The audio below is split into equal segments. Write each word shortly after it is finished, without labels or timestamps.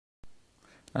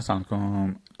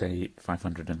Assalamualaikum, day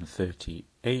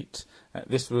 538.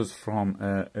 This was from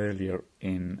earlier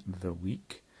in the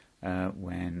week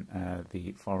when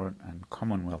the Foreign and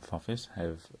Commonwealth Office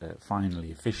have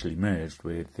finally officially merged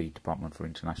with the Department for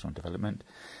International Development.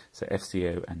 So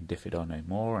FCO and DFID are no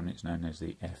more, and it's known as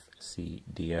the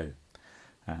FCDO.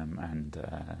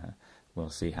 We'll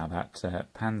see how that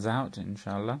pans out,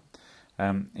 inshallah.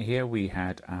 Here we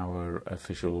had our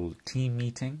official team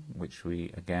meeting, which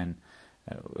we again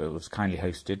it was kindly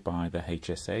hosted by the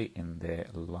HSA in their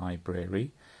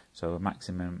library. So a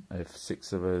maximum of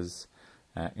 6 of us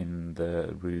in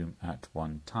the room at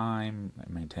one time,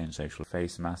 maintain social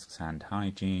face masks, hand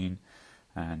hygiene,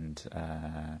 and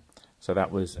so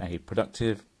that was a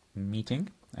productive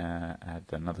meeting. I had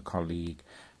another colleague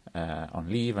on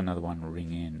leave, another one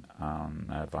ringing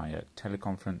on via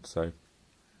teleconference, so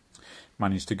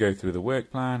managed to go through the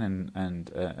work plan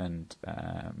and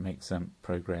make some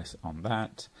progress on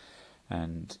that.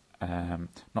 And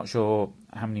not sure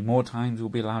how many more times we'll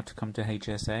be allowed to come to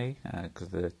HSA because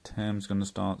the term's going to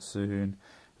start soon,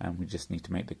 and we just need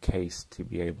to make the case to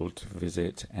be able to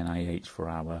visit NIH for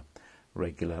our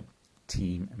regular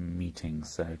team meetings.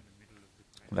 So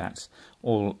that's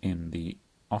all in the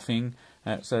offing.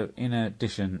 So in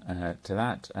addition to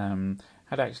that,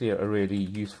 had actually a really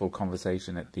useful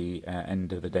conversation at the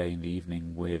end of the day in the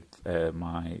evening with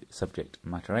my subject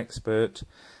matter expert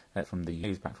from the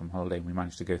days back from holiday. We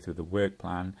managed to go through the work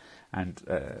plan, and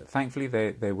thankfully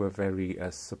they were very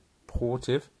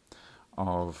supportive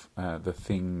of the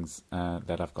things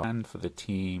that I've got planned for the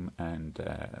team, and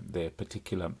their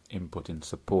particular input in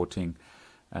supporting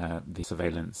the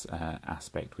surveillance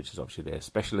aspect, which is obviously their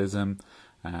specialism,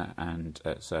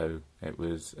 so it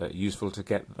was useful to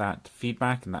get that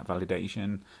feedback and that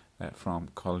validation from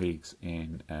colleagues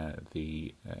in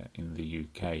the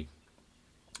UK.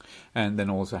 And then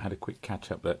also had a quick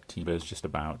catch up that team was just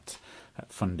about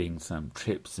funding some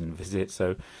trips and visits.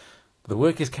 So the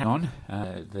work is carrying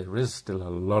on. There is still a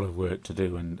lot of work to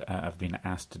do, and I've been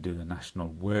asked to do the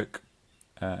National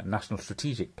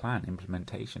Strategic Plan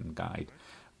Implementation Guide,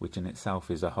 which in itself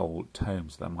is a whole tome,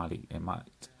 so that it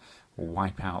might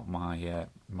wipe out my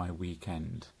my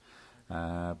weekend.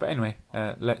 But anyway,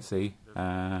 let's see,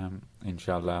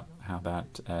 inshallah, how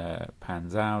that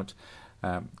pans out.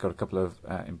 Got a couple of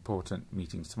important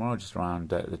meetings tomorrow just around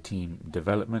the team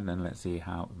development, and let's see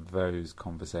how those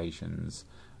conversations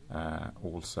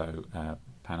also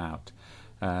pan out.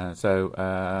 So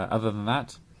other than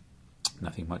that,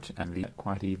 nothing much. And the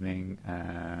quiet evening,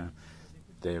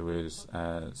 there was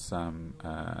some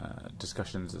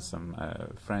discussions with some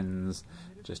friends,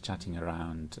 just chatting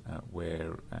around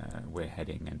where we're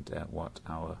heading and what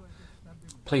our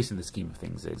place in the scheme of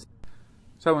things is.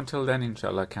 So until then,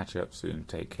 inshallah, catch you up soon.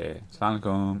 Take care. Assalamu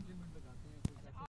alaikum.